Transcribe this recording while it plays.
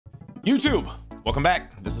YouTube, welcome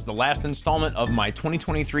back. This is the last installment of my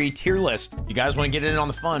 2023 tier list. If you guys want to get in on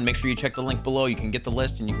the fun, make sure you check the link below. You can get the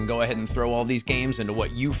list and you can go ahead and throw all these games into what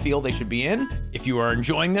you feel they should be in. If you are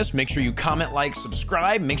enjoying this, make sure you comment, like,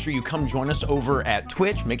 subscribe. Make sure you come join us over at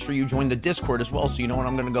Twitch. Make sure you join the Discord as well so you know when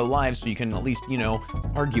I'm going to go live, so you can at least, you know,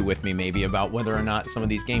 argue with me maybe about whether or not some of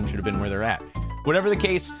these games should have been where they're at. Whatever the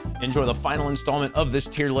case, enjoy the final installment of this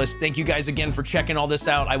tier list. Thank you guys again for checking all this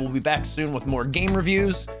out. I will be back soon with more game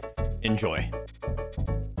reviews. Enjoy.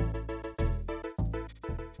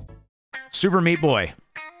 Super Meat Boy,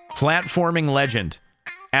 platforming legend.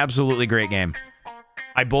 Absolutely great game.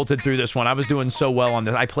 I bolted through this one. I was doing so well on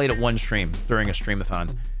this. I played it one stream during a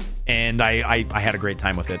streamathon, and I had a great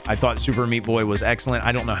time with it. I thought Super Meat Boy was excellent.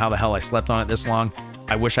 I don't know how the hell I slept on it this long.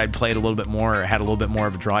 I wish I'd played a little bit more or had a little bit more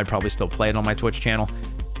of a draw. I'd probably still play it on my Twitch channel.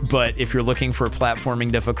 But if you're looking for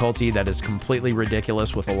platforming difficulty that is completely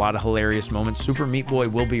ridiculous with a lot of hilarious moments, Super Meat Boy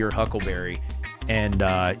will be your Huckleberry. And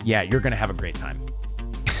yeah, you're going to have a great time.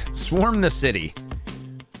 Swarm the City.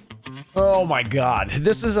 Oh my God.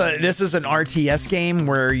 This is an RTS game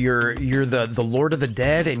where you're the Lord of the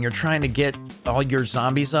Dead and you're trying to get all your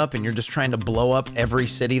zombies up and you're just trying to blow up every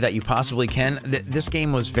city that you possibly can. This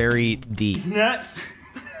game was very deep. Nuts.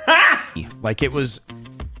 Like it was...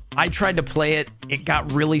 I tried to play it. It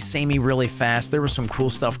got really samey really fast. There was some cool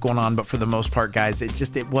stuff going on, but for the most part, guys,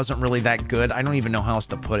 it wasn't really that good. I don't even know how else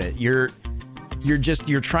to put it. You're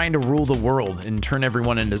trying to rule the world and turn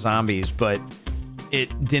everyone into zombies, but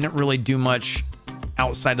it didn't really do much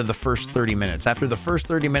outside of the first 30 minutes. After the first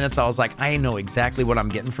 30 minutes, I was like, I know exactly what I'm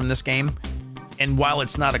getting from this game. And while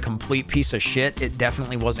it's not a complete piece of shit, it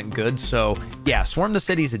definitely wasn't good. So yeah, Swarm the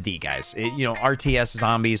City's a D, guys. You know, RTS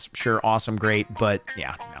zombies, sure, awesome, great. But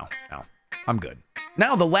yeah, no, I'm good.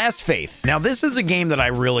 Now, The Last Faith. Now, this is a game that I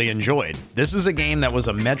really enjoyed. This is a game that was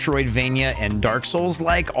a Metroidvania and Dark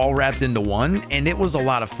Souls-like all wrapped into one, and it was a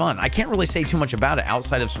lot of fun. I can't really say too much about it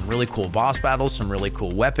outside of some really cool boss battles, some really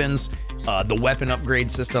cool weapons, the weapon upgrade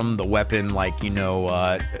system, the weapon, like, you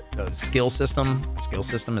know, skill system, is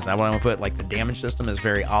that what I want to put? Like, the damage system is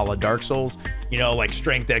very a la Dark Souls. You know, like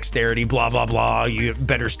strength, dexterity, blah, blah, blah. You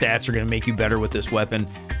better stats are going to make you better with this weapon.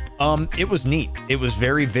 It was neat. It was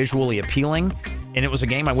very visually appealing, and it was a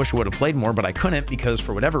game I wish I would have played more, but I couldn't because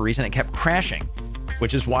for whatever reason it kept crashing,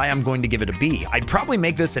 which is why I'm going to give it a B. I'd probably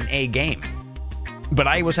make this an A game, but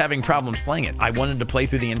I was having problems playing it. I wanted to play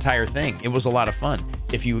through the entire thing. It was a lot of fun.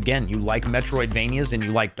 If you, again, you like Metroidvanias and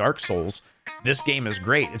you like Dark Souls, this game is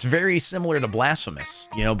great. It's very similar to Blasphemous.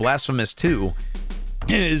 You know, Blasphemous 2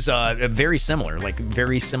 is very similar, like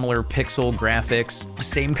very similar pixel graphics,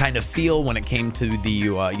 same kind of feel when it came to the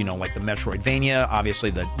you know, like the Metroidvania. Obviously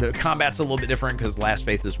the combat's a little bit different because Last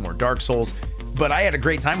Faith is more Dark Souls, but I had a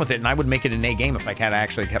great time with it, and I would make it an A game if I had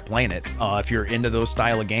actually kept playing it. If you're into those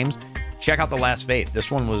style of games, check out The Last Faith. This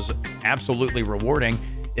one was absolutely rewarding.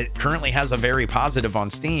 It currently has a very positive on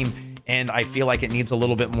Steam, and I feel like it needs a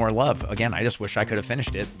little bit more love. Again, I just wish I could have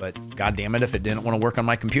finished it, but god damn it if it didn't want to work on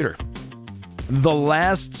my computer. The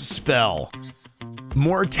Last Spell.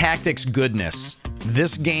 More tactics goodness.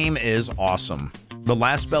 This game is awesome. The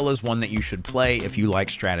Last Spell is one that you should play if you like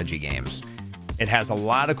strategy games. It has a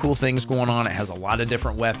lot of cool things going on. It has a lot of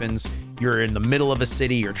different weapons. You're in the middle of a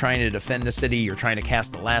city. You're trying to defend the city. You're trying to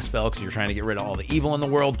cast the last spell because you're trying to get rid of all the evil in the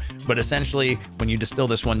world. But essentially, when you distill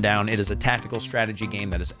this one down, it is a tactical strategy game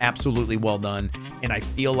that is absolutely well done. And I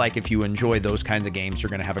feel like if you enjoy those kinds of games, you're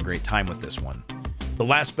going to have a great time with this one. The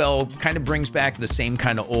Last Spell kind of brings back the same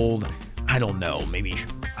kind of old, I don't know, maybe,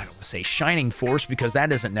 I don't say Shining Force because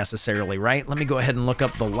that isn't necessarily right. Let me go ahead and look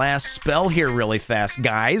up The Last Spell here really fast,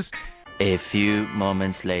 guys. A few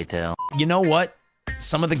moments later. You know what?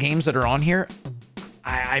 Some of the games that are on here,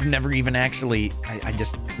 I've never even actually, I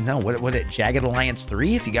just, no, what Jagged Alliance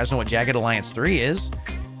 3? If you guys know what Jagged Alliance 3 is.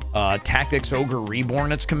 Tactics Ogre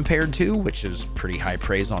Reborn it's compared to, which is pretty high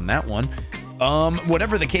praise on that one.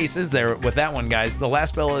 Whatever the case is there with that one, guys, The Last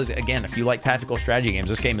Spell is, again, if you like tactical strategy games,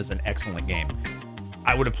 this game is an excellent game.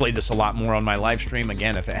 I would have played this a lot more on my live stream,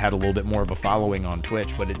 again, if it had a little bit more of a following on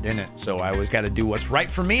Twitch, but it didn't. So I always got to do what's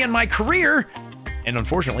right for me in my career. And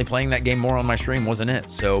unfortunately, playing that game more on my stream wasn't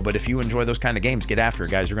it. So, but if you enjoy those kind of games, get after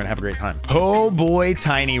it, guys. You're going to have a great time. Oh boy,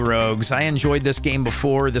 Tiny Rogues. I enjoyed this game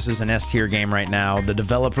before. This is an S-tier game right now. The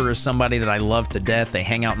developer is somebody that I love to death. They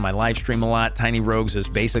hang out in my live stream a lot. Tiny Rogues is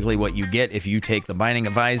basically what you get if you take The Binding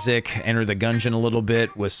of Isaac, enter the gungeon a little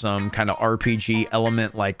bit with some kind of RPG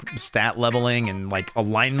element like stat leveling and like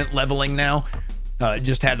alignment leveling now. It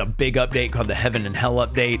just had a big update called the Heaven and Hell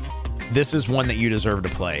update. This is one that you deserve to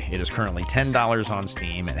play. It is currently $10 on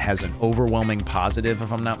Steam. It has an overwhelming positive,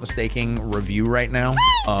 if I'm not mistaken, review right now.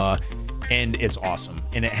 and it's awesome,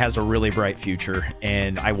 and it has a really bright future,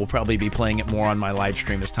 and I will probably be playing it more on my live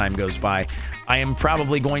stream as time goes by. I am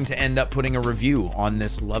probably going to end up putting a review on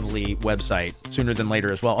this lovely website sooner than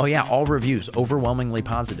later as well. Oh yeah, all reviews overwhelmingly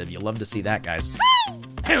positive. You love to see that, guys.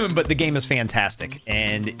 But the game is fantastic,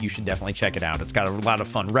 and you should definitely check it out. It's got a lot of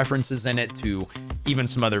fun references in it to even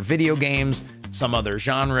some other video games, some other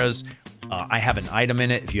genres. I have an item in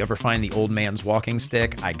it. If you ever find the old man's walking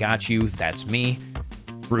stick, I got you. That's me.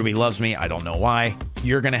 Ruby loves me. I don't know why.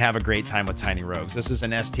 You're going to have a great time with Tiny Rogues. This is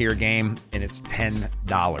an S tier game, and it's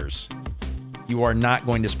 $10. You are not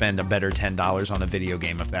going to spend a better $10 on a video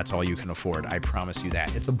game if that's all you can afford. I promise you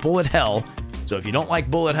that. It's a bullet hell. So if you don't like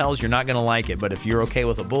bullet hells, you're not going to like it. But if you're okay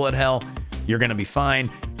with a bullet hell, you're going to be fine.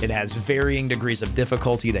 It has varying degrees of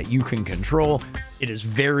difficulty that you can control. It is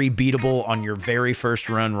very beatable on your very first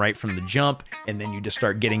run right from the jump, and then you just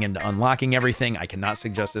start getting into unlocking everything. I cannot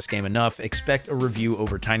suggest this game enough. Expect a review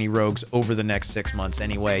over Tiny Rogues over the next 6 months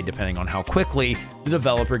anyway, depending on how quickly the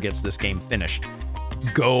developer gets this game finished.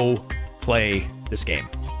 Go play this game.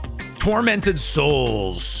 Tormented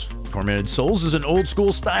Souls. Tormented Souls is an old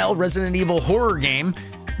school style Resident Evil horror game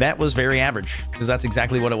that was very average, because that's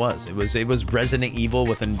exactly what it was. It was Resident Evil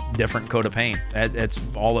with a different coat of paint. That's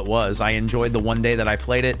all it was. I enjoyed the one day that I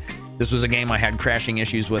played it. This was a game I had crashing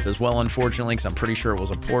issues with as well, unfortunately, because I'm pretty sure it was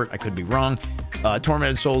a port. I could be wrong.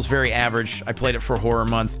 Tormented Souls, very average. I played it for Horror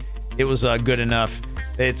Month. It was good enough.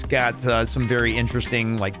 It's got some very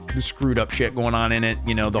interesting, like, screwed up shit going on in it.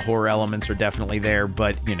 You know, the horror elements are definitely there,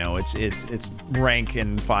 but, you know, it's rank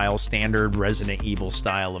and file standard Resident Evil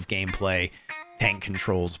style of gameplay, tank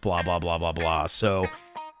controls, blah, blah, blah, blah, blah. So,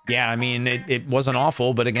 yeah, I mean, it wasn't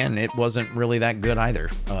awful, but again, it wasn't really that good either.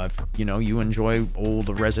 If, you know, you enjoy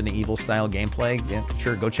old Resident Evil style gameplay, yeah,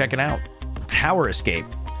 sure, go check it out. Tower Escape.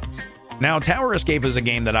 Now, Tower Escape is a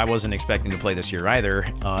game that I wasn't expecting to play this year either.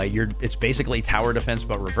 It's basically tower defense,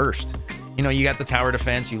 but reversed. You know, you got the tower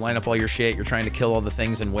defense, you line up all your shit, you're trying to kill all the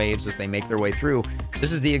things in waves as they make their way through.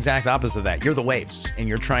 This is the exact opposite of that. You're the waves, and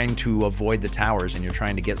you're trying to avoid the towers, and you're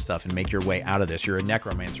trying to get stuff and make your way out of this. You're a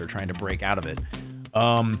necromancer trying to break out of it.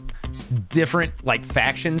 Different, like,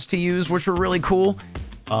 factions to use, which were really cool.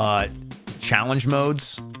 Challenge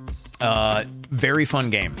modes. Very fun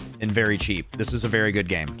game and very cheap. This is a very good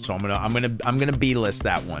game, so I'm gonna B-list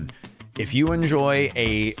that one. If you enjoy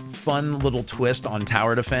a fun little twist on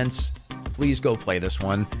tower defense, please go play this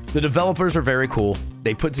one. The developers are very cool.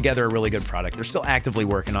 They put together a really good product. They're still actively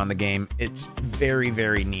working on the game. It's very,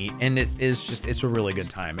 very neat, and it's a really good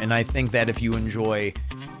time. And I think that if you enjoy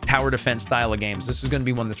tower defense style of games, this is going to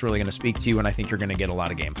be one that's really going to speak to you, and I think you're going to get a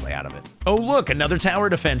lot of gameplay out of it. Oh, look, another tower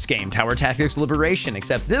defense game, Tower Tactics Liberation,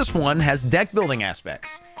 except this one has deck building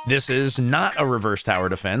aspects. This is not a reverse tower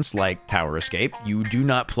defense like Tower Escape. You do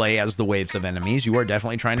not play as the waves of enemies. You are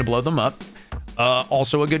definitely trying to blow them up.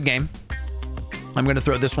 Also a good game. I'm going to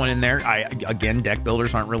throw this one in there. Again, deck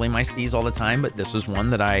builders aren't really my steez all the time, but this is one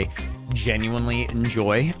that I genuinely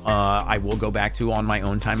enjoy. I will go back to on my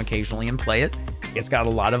own time occasionally and play it. It's got a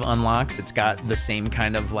lot of unlocks. It's got the same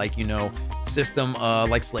kind of, like, you know, system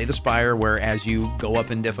like Slay the Spire, where as you go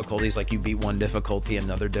up in difficulties, like you beat one difficulty,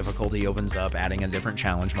 another difficulty opens up, adding a different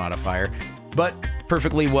challenge modifier. But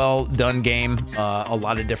perfectly well done game. A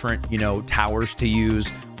lot of different, you know, towers to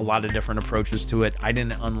use, a lot of different approaches to it. I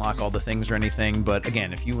didn't unlock all the things or anything, but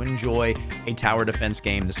again, if you enjoy a tower defense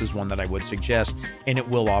game, this is one that I would suggest, and it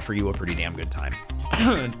will offer you a pretty damn good time.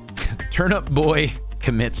 Turnip Boy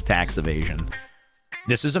Commits Tax Evasion.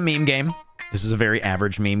 This is a meme game. This is a very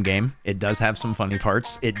average meme game. It does have some funny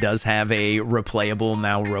parts. It does have a replayable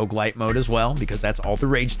now roguelite mode as well, because that's all the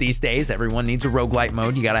rage these days. Everyone needs a roguelite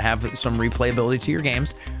mode. You got to have some replayability to your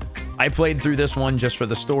games. I played through this one just for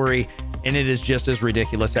the story, and it is just as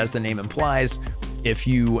ridiculous as the name implies. If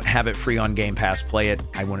you have it free on Game Pass, play it.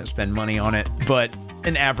 I wouldn't spend money on it, but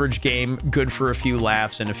an average game, good for a few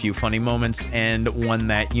laughs and a few funny moments, and one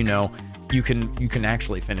that, you know, you can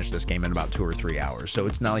actually finish this game in about 2 or 3 hours. So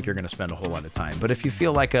it's not like you're going to spend a whole lot of time. But if you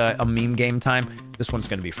feel like a meme game time, this one's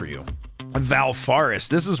going to be for you. Valfaris.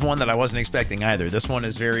 This is one that I wasn't expecting either. This one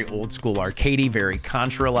is very old school arcadey, very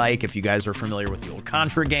Contra-like. If you guys are familiar with the old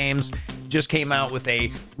Contra games, just came out with a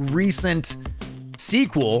recent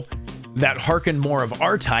sequel that harkened more of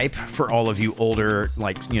our type for all of you older,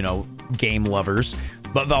 like, you know, game lovers.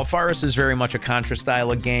 But Valfaris is very much a Contra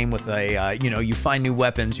style of game with a, you know, you find new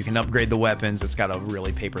weapons, you can upgrade the weapons. It's got a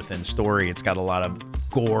really paper-thin story. It's got a lot of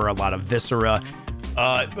gore, a lot of viscera.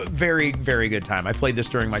 Very, very good time. I played this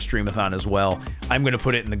during my streamathon as well. I'm going to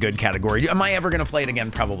put it in the good category. Am I ever going to play it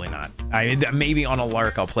again? Probably not. Maybe on a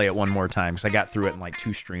lark I'll play it one more time, because I got through it in like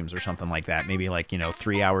 2 streams or something like that. Maybe like, you know,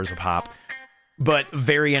 3 hours a pop. but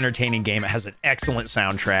very entertaining game. It has an excellent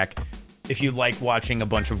soundtrack. If you like watching a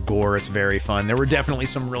bunch of gore, it's very fun. There were definitely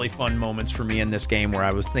some really fun moments for me in this game where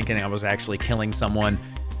I was thinking I was actually killing someone,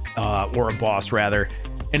 or a boss rather.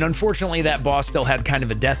 And unfortunately, that boss still had kind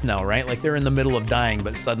of a death knell, right? Like they're in the middle of dying,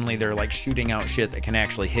 but suddenly they're like shooting out shit that can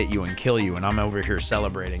actually hit you and kill you. And I'm over here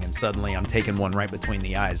celebrating, and suddenly I'm taking one right between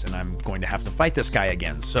the eyes, and I'm going to have to fight this guy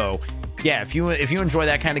again. So yeah, if you enjoy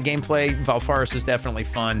that kind of gameplay, Valfaris is definitely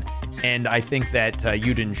fun. And I think that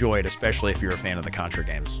you'd enjoy it, especially if you're a fan of the Contra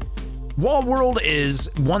games. Wall World is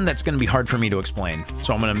one that's going to be hard for me to explain.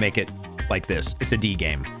 So I'm going to make it like this. It's a D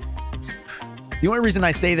game. The only reason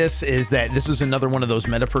I say this is that this is another one of those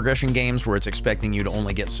meta progression games where it's expecting you to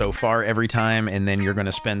only get so far every time, and then you're going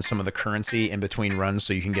to spend some of the currency in between runs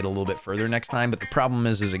so you can get a little bit further next time. But the problem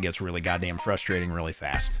is it gets really goddamn frustrating really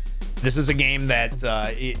fast. This is a game that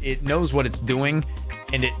it knows what it's doing,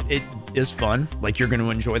 and it is fun. Like, you're going to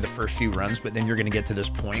enjoy the first few runs, but then you're going to get to this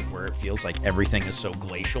point where it feels like everything is so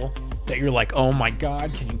glacial that you're like, oh my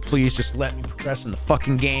god, can you please just let me progress in the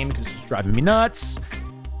fucking game because it's driving me nuts.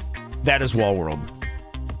 That is Wall World.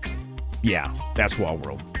 Yeah, that's Wall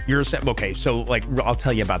World. You're okay, so like I'll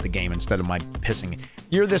tell you about the game instead of my pissing.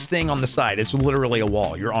 You're this thing on the side. It's literally a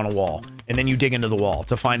wall. You're on a wall, and then you dig into the wall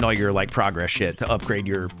to find all your like progress shit to upgrade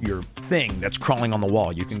your thing that's crawling on the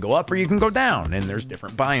wall. You can go up or you can go down, and there's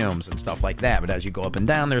different biomes and stuff like that. But as you go up and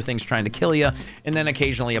down, there are things trying to kill you, and then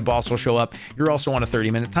occasionally a boss will show up. You're also on a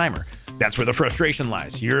 30-minute timer. That's where the frustration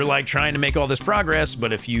lies. You're like trying to make all this progress,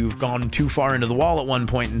 but if you've gone too far into the wall at one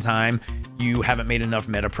point in time, you haven't made enough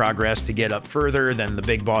meta progress to get up further, then the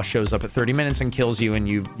big boss shows up at 30 minutes and kills you, and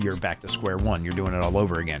you're back to square one. You're doing it all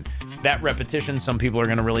over again. That repetition, some people are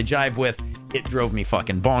going to really jive with. It drove me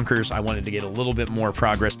fucking bonkers. I wanted to get a little bit more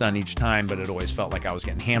progress done each time, but it always felt like I was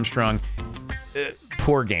getting hamstrung.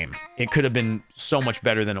 Poor game. It could have been so much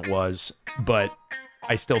better than it was, but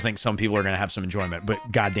I still think some people are going to have some enjoyment, but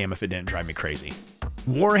goddamn if it didn't drive me crazy.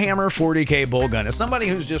 Warhammer 40k Boltgun. As somebody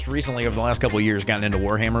who's just recently, over the last couple of years, gotten into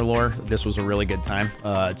Warhammer lore, this was a really good time.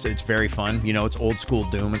 It's very fun. You know, it's old school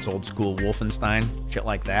Doom, it's old school Wolfenstein, shit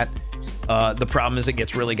like that. The problem is it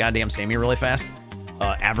gets really goddamn samey really fast.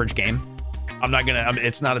 Average game.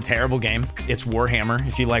 It's not a terrible game. It's Warhammer.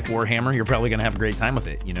 If you like Warhammer, you're probably gonna have a great time with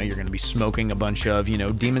it. You know, you're gonna be smoking a bunch of,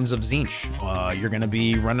 demons of Tzeentch. You're gonna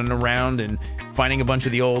be running around and finding a bunch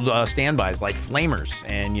of the old standbys like flamers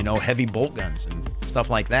and, heavy bolt guns and stuff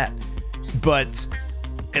like that. But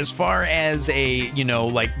as far as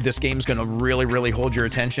this game's gonna really, really hold your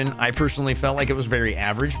attention, I personally felt like it was very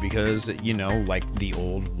average because, like the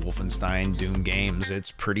old Wolfenstein Doom games,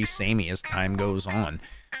 it's pretty samey as time goes on.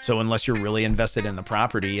 So unless you're really invested in the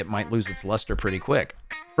property, it might lose its luster pretty quick.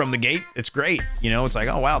 From the gate, it's great. It's like,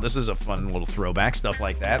 oh wow, this is a fun little throwback, stuff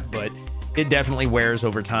like that. But it definitely wears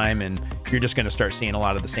over time, and you're just going to start seeing a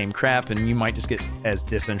lot of the same crap, and you might just get as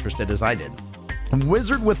disinterested as I did.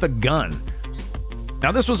 Wizard with a Gun.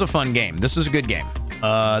 Now, this was a fun game. This is a good game.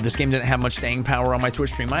 This game didn't have much staying power on my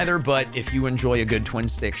Twitch stream either, but if you enjoy a good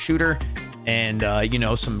twin-stick shooter, and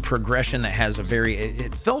some progression that has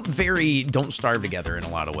it felt very Don't Starve Together in a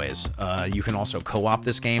lot of ways. You can also co-op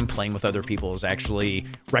this game. Playing with other people is actually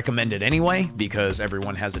recommended anyway, because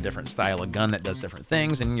everyone has a different style of gun that does different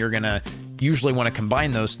things, and you're gonna usually want to combine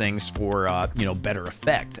those things for better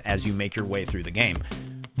effect as you make your way through the game.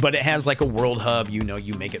 But it has like a world hub. You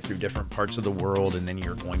make it through different parts of the world, and then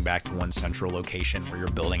you're going back to one central location where you're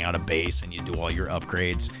building out a base and you do all your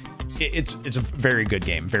upgrades. It's a very good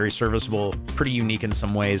game, very serviceable, pretty unique in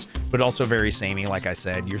some ways, but also very samey. Like I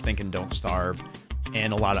said, you're thinking Don't Starve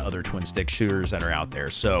and a lot of other twin stick shooters that are out there.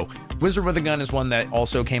 So Wizard with a Gun is one that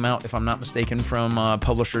also came out, if I'm not mistaken, from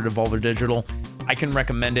publisher Devolver Digital. I can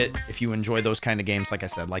recommend it if you enjoy those kind of games, like I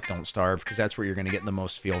said, like Don't Starve, because that's where you're going to get the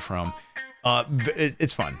most feel from.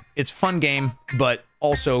 It's fun. It's a fun game, but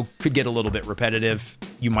also could get a little bit repetitive.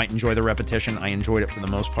 You might enjoy the repetition. I enjoyed it for the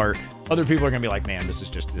most part. Other people are gonna be like, man, this is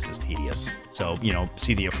tedious. So,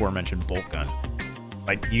 see the aforementioned Boltgun.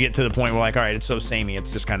 Like, you get to the point where like, all right, it's so samey, it's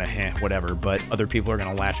just kind of whatever. But other people are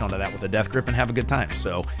gonna latch onto that with a death grip and have a good time.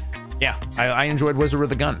 So, yeah, I enjoyed Wizard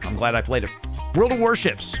with a Gun. I'm glad I played it. World of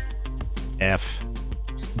Warships.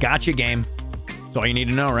 Gotcha game. That's all you need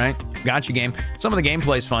to know, right? Gotcha game. Some of the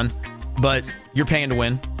gameplay's fun, but you're paying to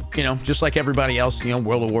win. Just like everybody else,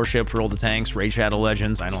 World of Warships, World of Tanks, Raid Shadow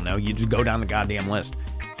Legends, I don't know, you go down the goddamn list.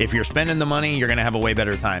 If you're spending the money, you're going to have a way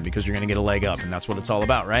better time because you're going to get a leg up, and that's what it's all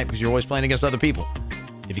about, right? Because you're always playing against other people.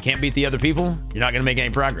 If you can't beat the other people, you're not going to make any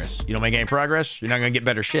progress. You don't make any progress, you're not going to get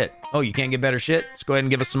better shit. Oh, you can't get better shit? Let's go ahead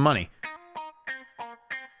and give us some money.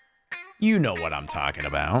 You know what I'm talking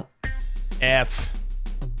about.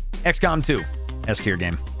 XCOM 2, S tier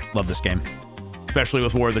game. Love this game. especially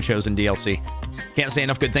with War of the Chosen DLC. Can't say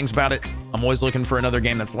enough good things about it. I'm always looking for another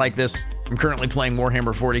game that's like this. I'm currently playing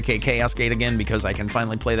Warhammer 40k Chaos Gate again because I can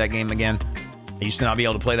finally play that game again. I used to not be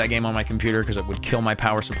able to play that game on my computer because it would kill my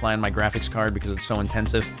power supply and my graphics card because it's so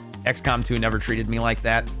intensive. XCOM 2 never treated me like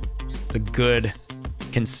that. The good,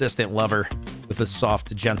 consistent lover with a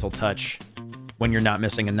soft, gentle touch when you're not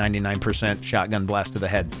missing a 99% shotgun blast to the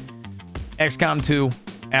head. XCOM 2,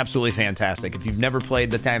 absolutely fantastic. If you've never played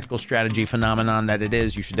the tactical strategy phenomenon that it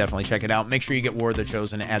is, you should definitely check it out. Make sure you get War of the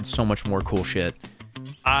Chosen. It adds so much more cool shit.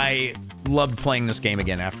 I loved playing this game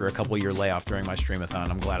again after a couple-year layoff during my streamathon.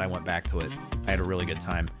 I'm glad I went back to it. I had a really good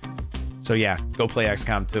time. So yeah, go play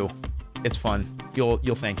XCOM 2. It's fun. You'll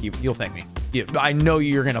thank me. Yeah, I know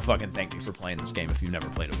you're gonna fucking thank me for playing this game if you've never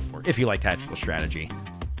played it before. If you like tactical strategy,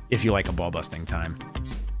 if you like a ball-busting time,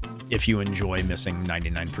 if you enjoy missing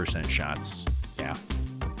 99% shots.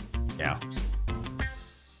 Yeah.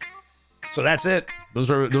 So that's it. Those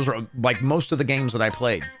are like most of the games that I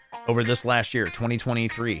played over this last year.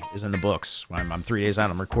 2023 is in the books. I'm 3 days out.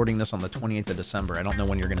 I'm recording this on the 28th of December. I don't know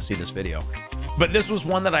when you're going to see this video. But this was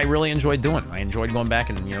one that I really enjoyed doing. I enjoyed going back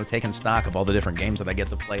and, you know, taking stock of all the different games that I get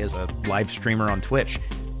to play as a live streamer on Twitch.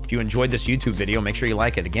 If you enjoyed this YouTube video, make sure you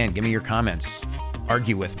like it. Again, give me your comments.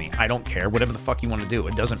 Argue with me. I don't care. Whatever the fuck you want to do.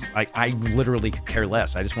 It doesn't... I literally care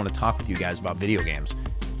less. I just want to talk with you guys about video games.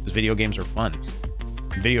 Because video games are fun.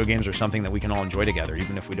 Video games are something that we can all enjoy together,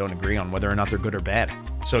 even if we don't agree on whether or not they're good or bad.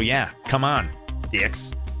 So yeah, come on,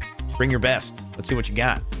 dicks. Bring your best. Let's see what you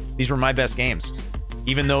got. These were my best games.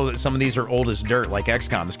 Even though some of these are old as dirt, like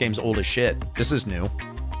XCOM. This game's old as shit. This is new.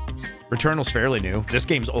 Returnal's fairly new. This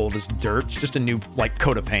game's old as dirt. It's just a new, like,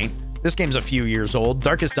 coat of paint. This game's a few years old.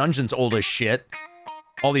 Darkest Dungeon's old as shit.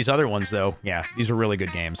 All these other ones, though, yeah, these are really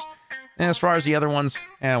good games. And as far as the other ones,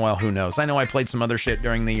 well, who knows? I know I played some other shit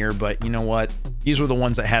during the year, but you know what? These were the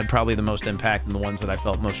ones that had probably the most impact and the ones that I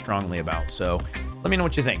felt most strongly about. So let me know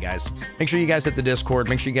what you think, guys. Make sure you guys hit the Discord.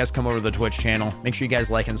 Make sure you guys come over to the Twitch channel. Make sure you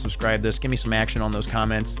guys like and subscribe this. Give me some action on those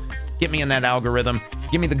comments. Get me in that algorithm.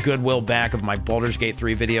 Give me the goodwill back of my Baldur's Gate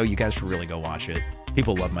 3 video. You guys should really go watch it.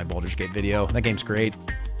 People love my Baldur's Gate video. That game's great.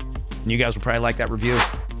 And you guys will probably like that review.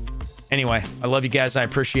 Anyway, I love you guys. I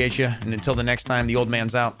appreciate you. And until the next time, the old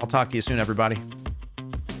man's out. I'll talk to you soon, everybody.